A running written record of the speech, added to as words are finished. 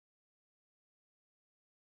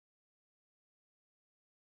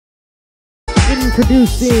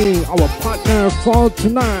Introducing our partner for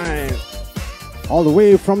tonight. All the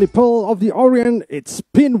way from the Pearl of the Orient, it's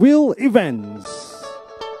Pinwheel Events.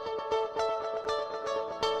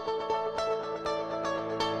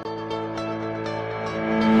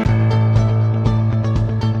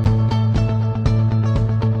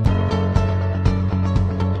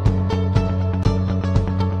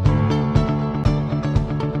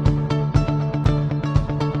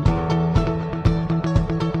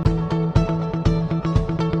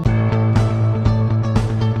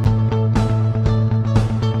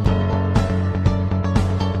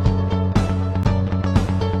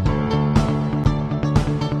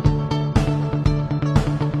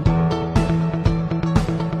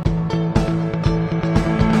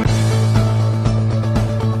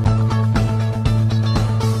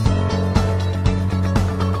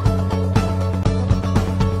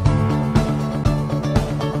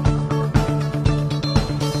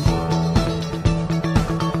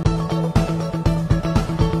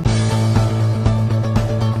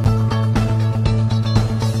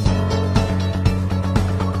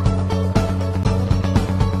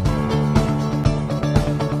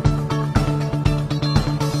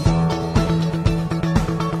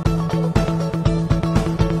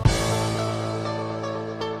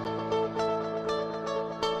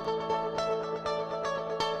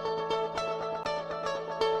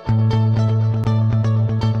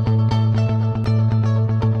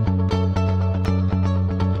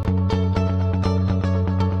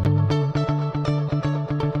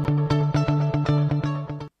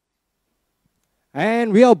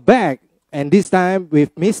 And we are back, and this time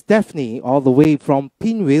with Ms Daphne, all the way from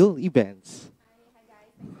Pinwheel Events.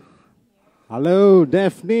 Hello,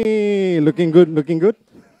 Daphne. Looking good, looking good.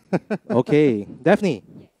 Okay, Daphne,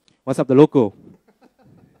 what's up the loco?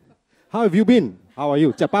 How have you been? How are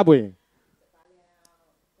you? Chapabwe.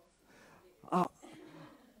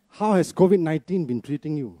 How has COVID-19 been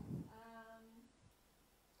treating you?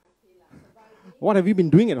 What have you been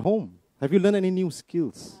doing at home? Have you learned any new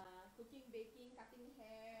skills?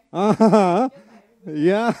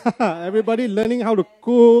 Yeah, everybody learning how to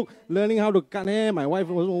cook, learning how to cut hair. My wife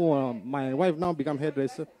also, my wife now become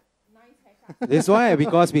hairdresser. That's why,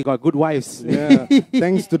 because we got good wives. Yeah,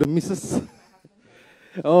 thanks to the missus.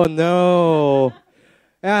 Oh no.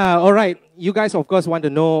 Yeah, all right. You guys, of course, want to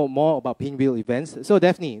know more about Pinwheel Events. So,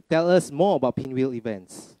 Daphne, tell us more about Pinwheel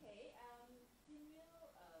Events.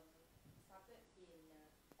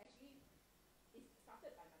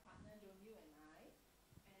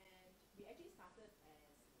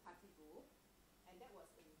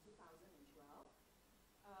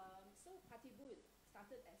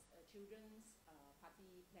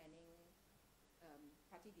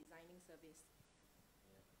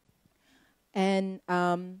 And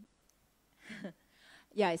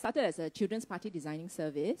yeah, it started as a children's party designing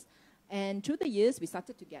service. And through the years, we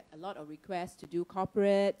started to get a lot of requests to do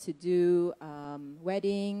corporate, to do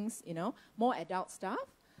weddings, you know, more adult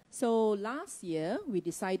stuff. So last year, we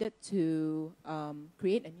decided to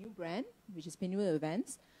create a new brand, which is Pinwheel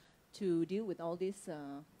Events, to deal with all these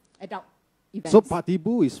adult events. So Party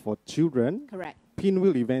Boo is for children. Correct.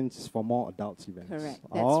 Pinwheel Events is for more adults events. Correct.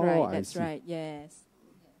 That's right. That's right. Yes.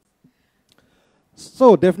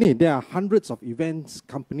 So definitely, there are hundreds of events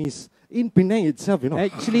companies in Penang itself. You know,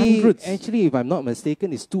 actually, if I'm not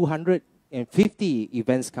mistaken, it's 250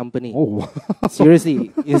 events company. Oh,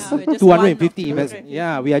 seriously, it's 250 events. 250.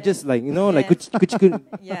 Yeah, we are just like like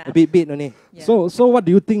a bit only. Yeah. So what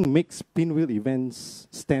do you think makes Pinwheel Events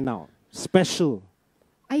stand out, special?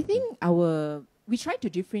 I think we try to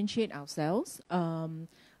differentiate ourselves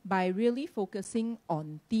by really focusing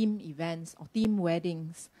on theme events or theme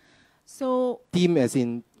weddings. So Team as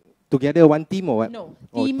in together one team or what? No,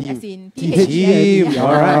 or team as in team. THEM.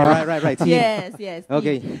 All right. Team. Yes.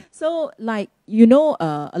 Okay. Team. So like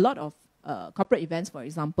a lot of corporate events, for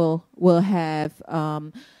example, will have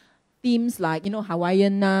themes like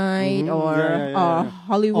Hawaiian night or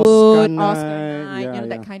Hollywood Oscar night,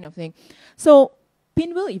 that kind of thing. So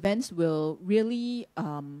Pinwheel Events will really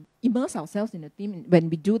immerse ourselves in the theme when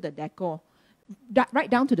we do the decor. Right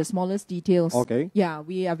down to the smallest details. Okay. Yeah,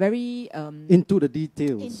 we are very into the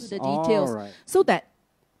details. Right. So that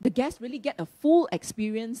the guests really get a full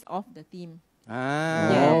experience of the theme. Ah.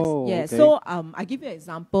 Yes. Okay. So I give you an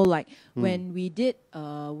example. Like when we did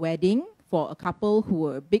a wedding for a couple who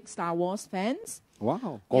were big Star Wars fans,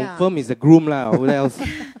 Wow. Confirm is the groom lah. What else?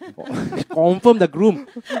 Confirm the groom.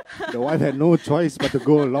 The wife had no choice but to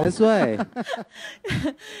go along. That's why.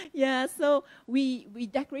 Yeah, so we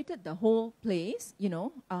decorated the whole place,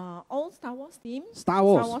 all Star Wars theme. Star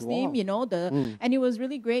Wars, theme, wow. And it was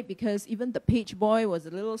really great because even the page boy was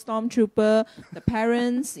a little stormtrooper. The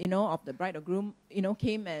parents, of the bride or groom,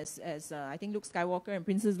 came as I think Luke Skywalker and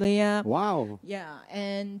Princess Leia. Wow. Yeah,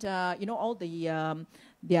 and all the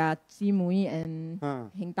their Chi Mui and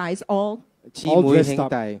Heng Dai's all. All dressed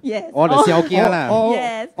up. Yes. All the Xiao Kia lah.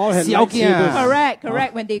 Yes. All had Xiao Kia. lightsabers.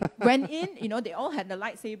 Correct. When they went in, they all had the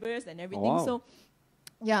lightsabers and everything. Wow. So,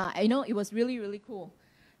 yeah, it was really, really cool.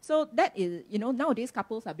 So that is, nowadays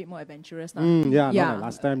couples are a bit more adventurous now. Not like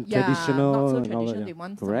last time, traditional. Not so and all that, traditional. They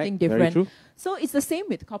want Correct. something Very different. true. So it's the same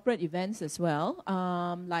with corporate events as well.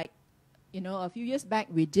 A few years back,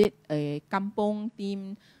 we did a kampong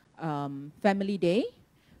themed family day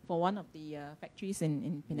for one of the factories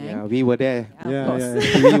in Penang. Yeah, we were there. Of course.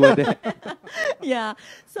 We were there. Yeah.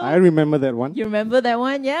 So I remember that one. you remember that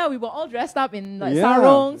one? Yeah, we were all dressed up in like Yeah,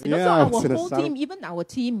 sarongs. So yeah, our in a whole sarong. team, even our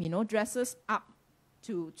team, dresses up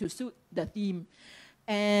to suit the theme.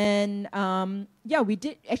 And we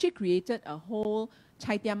did actually created a whole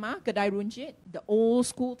Chai Tiama, Kedai Runjit, the old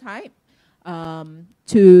school type. As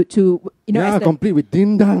the, complete with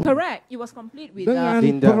dindang. correct. It was complete with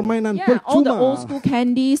Dindang. permainan all the percuma. old school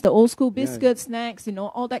candies, the old school biscuits, snacks,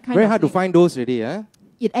 all that kind Very of hard to thing. find those already, huh?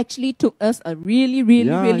 It actually took us a really, really,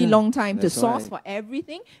 Yeah, really yeah. long time to That's source why. for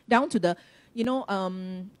everything, down to the,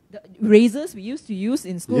 the razors we used to use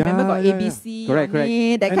in school. Yeah, Remember, got yeah, ABC, Correct, on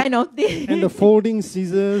it, that kind of thing. And the folding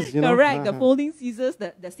scissors, Correct, the Uh-huh. folding scissors,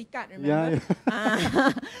 the sikat, remember?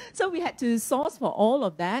 Yeah, So we had to source for all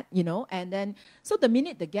of that, and then, so the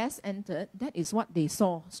minute the guests entered, that is what they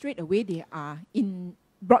saw. Straight away, they are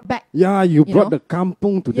brought back. Yeah, you brought know? the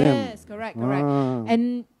kampung to them. Yes, correct. Ah.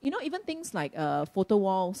 And, even things like photo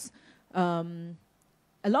walls, a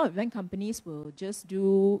lot of event companies will just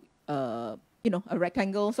do, a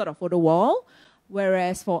rectangle sort of photo wall,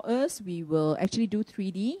 whereas for us, we will actually do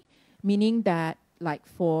 3D, meaning that like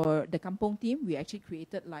for the kampong team, we actually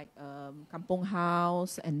created like kampong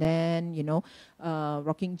house, and then,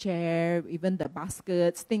 rocking chair, even the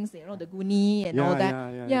baskets, things, the guni and all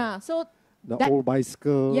that. Yeah. So The that, old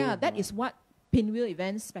bicycle. that is what Pinwheel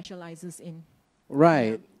Events specializes in.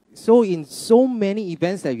 Right. So in so many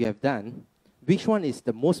events that you have done, which one is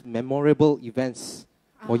the most memorable events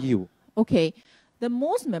for you? Okay. The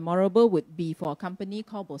most memorable would be for a company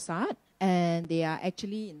called Bosat, and they are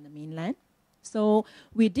actually in the mainland. So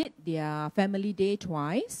we did their family day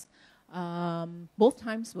twice. Both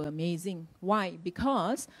times were amazing. Why?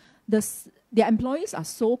 Because their employees are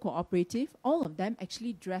so cooperative. All of them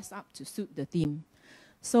actually dress up to suit the theme.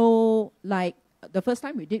 So like the first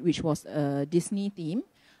time we did, which was a Disney theme,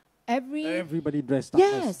 everybody dressed up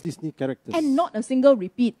as Disney characters. and not a single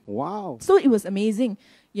repeat. Wow. So it was amazing.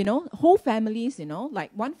 Whole families, like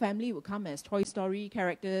one family would come as Toy Story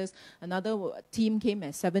characters, another team came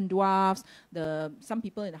as Seven Dwarfs, some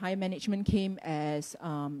people in the higher management came as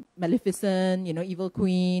Maleficent, Evil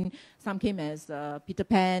Queen, some came as Peter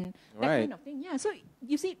Pan, that Right. kind of thing. Yeah, so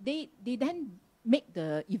you see, they then make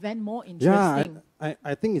the event more Yeah, interesting.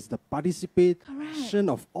 I think it's the participation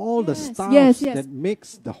of all the staff Yes. that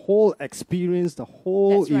makes the whole experience, the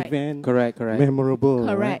whole That's right. event Correct. memorable.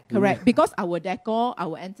 Correct. Because our decor,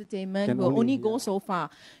 our entertainment Can will only only- go so far,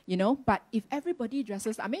 But if everybody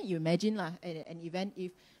dresses, you imagine an event,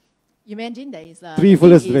 if you imagine there is a Three the theme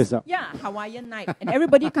fellas is- dress up. Yeah, Hawaiian night, and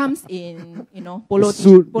everybody comes in, polo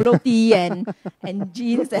suit. tee and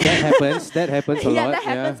jeans. That happens a lot. Yeah, that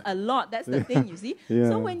happens a lot. That's the thing, you see. Yeah.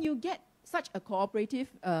 So when you get such a cooperative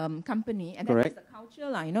company, and Correct. that's the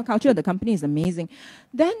culture, culture of the company is amazing,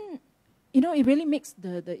 then, it really makes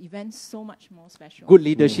the event so much more special. Good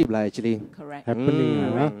leadership lah, actually. Correct.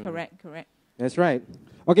 Happening. Correct. That's right.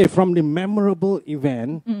 Okay, from the memorable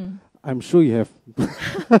event, I'm sure you have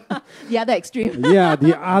The other extreme.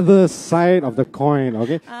 the other side of the coin.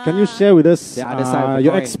 Okay, can you share with us The other side of the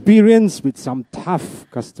your coin. experience with some tough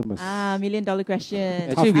customers? $1 million question.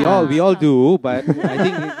 Actually, we all do, but I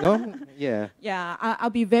think yeah. Yeah, I'll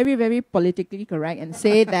be very, very politically correct and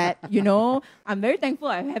say that, I'm very thankful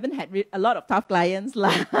I haven't had a lot of tough clients.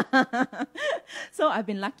 So I've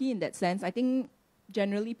been lucky in that sense. I think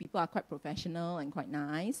generally people are quite professional and quite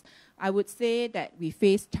nice. I would say that we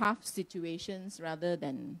face tough situations rather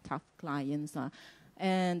than tough clients.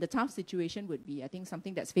 And the tough situation would be, I think,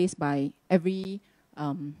 something that's faced by every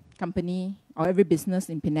company or every business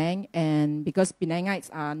in Penang. And because Penangites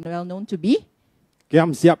are well known to be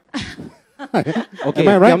Kiam siap. Okay, Am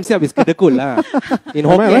I right? kiam siap is kedekut lah. In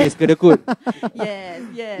Am I Hokkien right? is kedekut. Yes,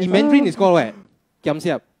 yes. In Mandarin it's called what? Kiam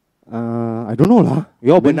siap. I don't know lah.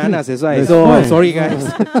 We all bananas, that's why. That's So why. sorry guys.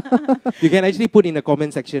 You can actually put in the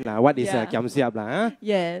comment section lah. What is Yeah. kiam siap lah? Huh?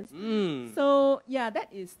 Yes. Mm. So yeah, that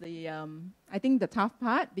is the I think the tough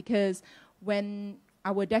part, because when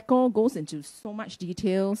our decor goes into so much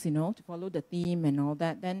details, to follow the theme and all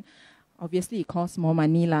that, then obviously it costs more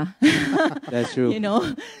money lah. That's true.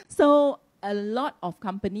 So a lot of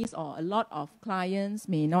companies or a lot of clients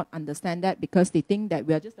may not understand that, because they think that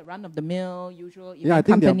we are just a run-of-the-mill usual event Yeah, I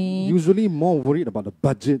think company. they're usually more worried about the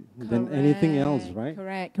budget than anything else, right?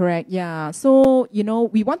 Correct. Yeah. So,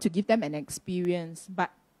 we want to give them an experience, but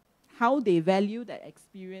how they value that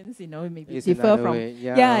experience, maybe Is differ another from way,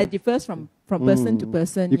 yeah. it differs from person to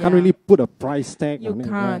person. You can't really put a price tag You on it.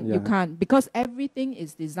 can't, right? you can't, because everything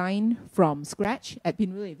is designed from scratch at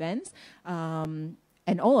Pinwheel Events.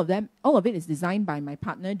 And all of it is designed by my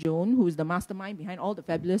partner Joan, who is the mastermind behind all the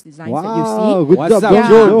fabulous designs that you see. Wow, good What's job, up, Joan.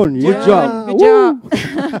 Joan? Yeah. Joan. Good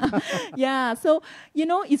job. Yeah, so,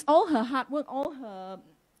 it's all her hard work, all her,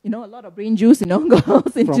 a lot of brain juice,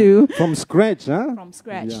 goes into From scratch, huh? from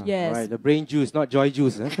scratch. Yeah. Yes. Right, the brain juice, not joy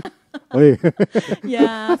juice. Huh? Hey.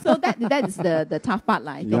 Yeah, so that is the tough part,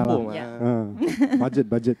 I think. Yeah, lah. Yeah.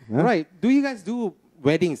 Budget. Huh? Right, do you guys do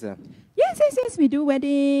weddings? Yes, we do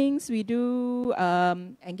weddings, we do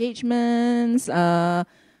engagements,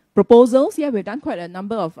 proposals. Yeah, we've done quite a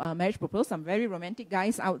number of marriage proposals. Some very romantic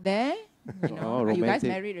guys out there. Oh, Are you guys romantic.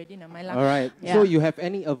 married already? No, my All right, Yeah. so you have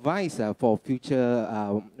any advice for future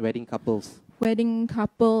wedding couples? Wedding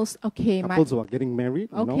couples. Okay, Couples who are getting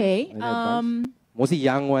married. okay. Any advice? Mostly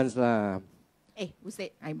young ones lah. Hey, who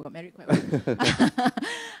said I got married quite well?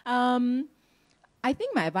 I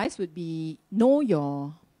think my advice would be know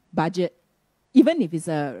your budget, even if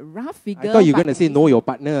it's a rough figure. I thought you were but going to say know your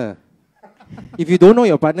partner. If you don't know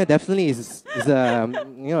your partner, definitely is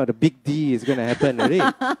the big D is going to happen,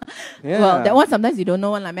 right? Yeah. Well, that one sometimes you don't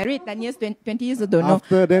know one. Like married 10 years, 20 years, you don't know.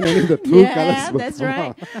 After then, only the true Yeah, colors will that's come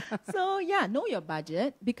right. out. So yeah, know your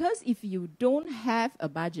budget, because if you don't have a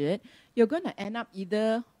budget, you're going to end up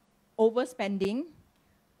either overspending,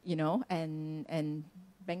 and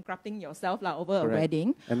bankrupting yourself over a Correct.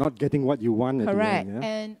 wedding. And not getting what you want at Correct. the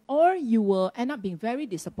end, yeah? Or you will end up being very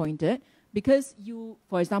disappointed, because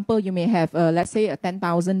for example, you may have, let's say, a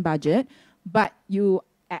 10,000 budget, but you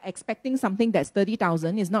are expecting something that's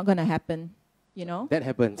 30,000 is not going to happen, That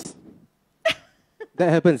happens. That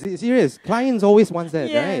happens. Serious. Clients always want that,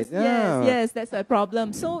 right? Yes, that's a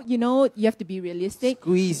problem. So, you have to be realistic.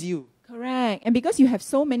 Squeeze you. Correct. And because you have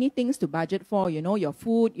so many things to budget for, your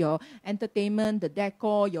food, your entertainment, the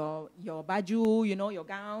decor, your baju, your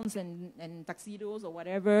gowns and tuxedos or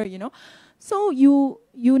whatever, So you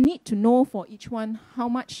need to know for each one how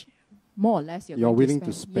much more or less you're going willing to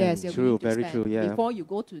to spend. spend. Yes, you're True, willing to very spend true, yeah. before you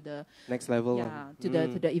go to the Next level. to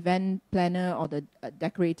the event planner or the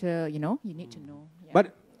decorator, you need to know. Yeah.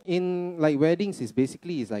 But in like weddings, it's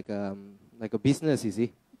like a business, you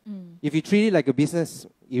see. Mm. If you treat it like a business,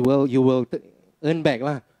 you will earn back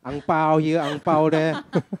lah. Ang pao here, ang pao there.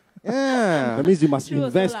 Yeah. That means you must True also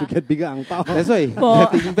invest to lah. get bigger ang pao. That's why you have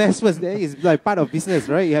to invest first. There is like part of business,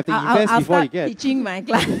 right? You have to invest I'll before you start get. teaching my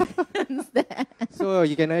clients that. So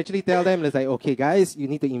you can actually tell them, it's like, okay, guys, you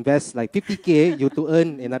need to invest like 50K, you to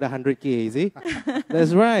earn another 100K, you see?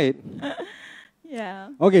 That's right. Yeah.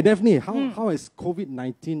 Okay, Daphne, how has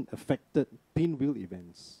COVID-19 affected Pinwheel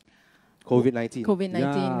Events? COVID-19.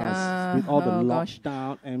 COVID-19. Yes, with all the gosh.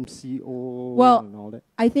 lockdown, MCO, Well, and all that.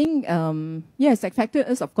 I think, yes, it affected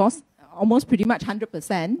us, of course, almost pretty much 100%.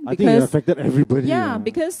 I think it affected everybody. Yeah,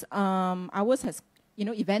 because ours has,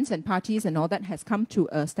 events and parties and all that has come to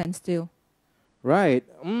a standstill. Right.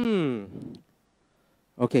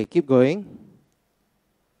 Okay, keep going.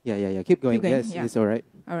 Yeah. Keep going. Keep going, Yes, yeah. it's all right.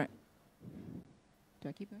 All right. Do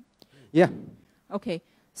I keep going? Yeah. Okay.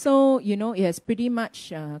 So, it has pretty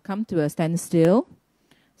much come to a standstill.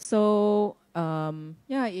 So,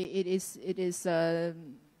 it is,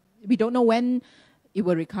 we don't know when it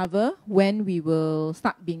will recover, when we will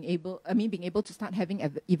start being able to start having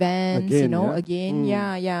events, Again, yeah? again.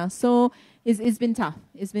 Yeah. So, it's been tough.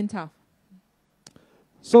 It's been tough.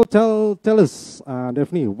 So tell us,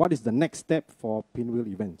 Daphne, what is the next step for Pinwheel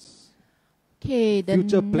Events? Okay, the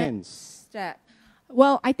Future next plans. step.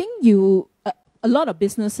 Well, I think a lot of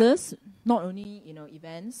businesses, not only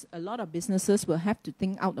events, a lot of businesses will have to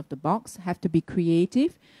think out of the box, have to be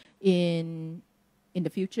creative in the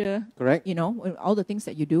future. Correct. All the things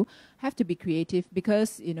that you do have to be creative,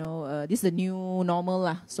 because this is the new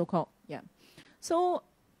normal, so-called. Yeah. So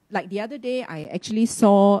like the other day, I actually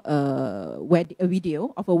saw a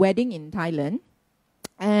video of a wedding in Thailand.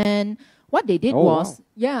 And what they did was,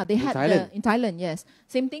 they had in Thailand, yes,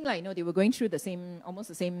 same thing. Like they were going through almost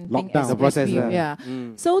the same thing as the process.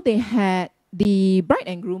 So they had the bride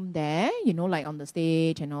and groom there, like on the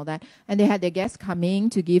stage and all that, and they had their guests coming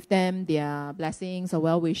to give them their blessings or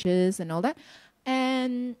well wishes and all that.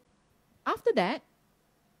 And after that,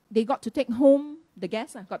 they got to take home. The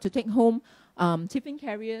guests got to take home tiffin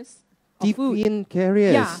carriers. Tiffin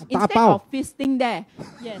carriers. Yeah, instead of feasting there.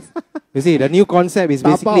 Yes. You see, the new concept is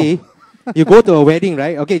basically you go to a wedding,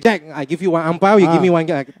 right? Okay, Jack, I give you one ang pao, you give me one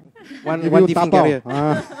tiffin carrier.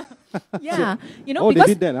 Yeah, because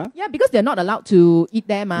they did that, huh? Yeah, because they're not allowed to eat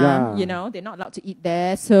there, ma. They're not allowed to eat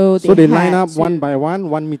there, so they line up one by one,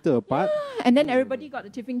 1 meter apart. Yeah, and then everybody got a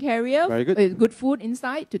tiffin carrier, very good. With good food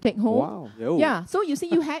inside to take home. Wow. Yo. Yeah, so you see,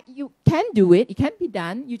 you can do it. It can be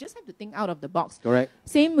done. You just have to think out of the box. Correct.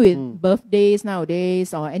 Same with birthdays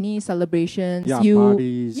nowadays or any celebrations. Yeah,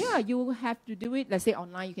 parties. Yeah, you have to do it. Let's say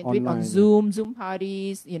online. You can do it on Zoom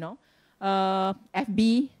parties.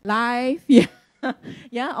 FB Live. Yeah.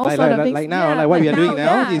 Yeah, all sort of things. Like now, yeah, like what we are doing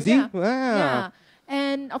now, yeah, you see? Yeah. Wow. Yeah.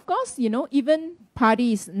 And of course, even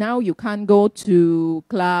parties, now you can't go to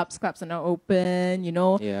clubs are not open,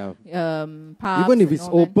 Yeah. pubs. Even if it's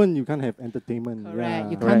all that. open, you can't have entertainment. Correct. Yeah.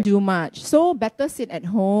 You can't do much. So better sit at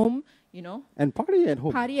home, And party at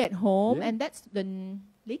home. Party at home. Yeah. And that's the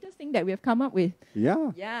latest thing that we have come up with.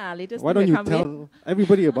 Yeah. Yeah, latest Why thing don't we you have tell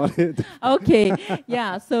everybody about it? Okay.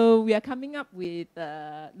 Yeah, so we are coming up with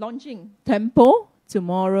launching Tempo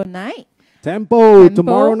tomorrow night. Tempo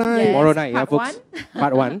tomorrow night. Yes, Tomorrow night, yeah, part folks. one.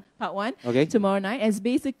 Part one. Part one. Okay. Tomorrow night. It's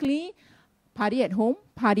basically party at home,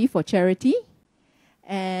 party for charity.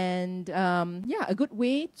 And a good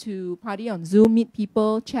way to party on Zoom, meet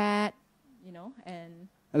people, chat, and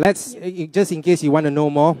Let's, just in case you want to know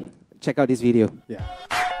more, check out this video. Yeah.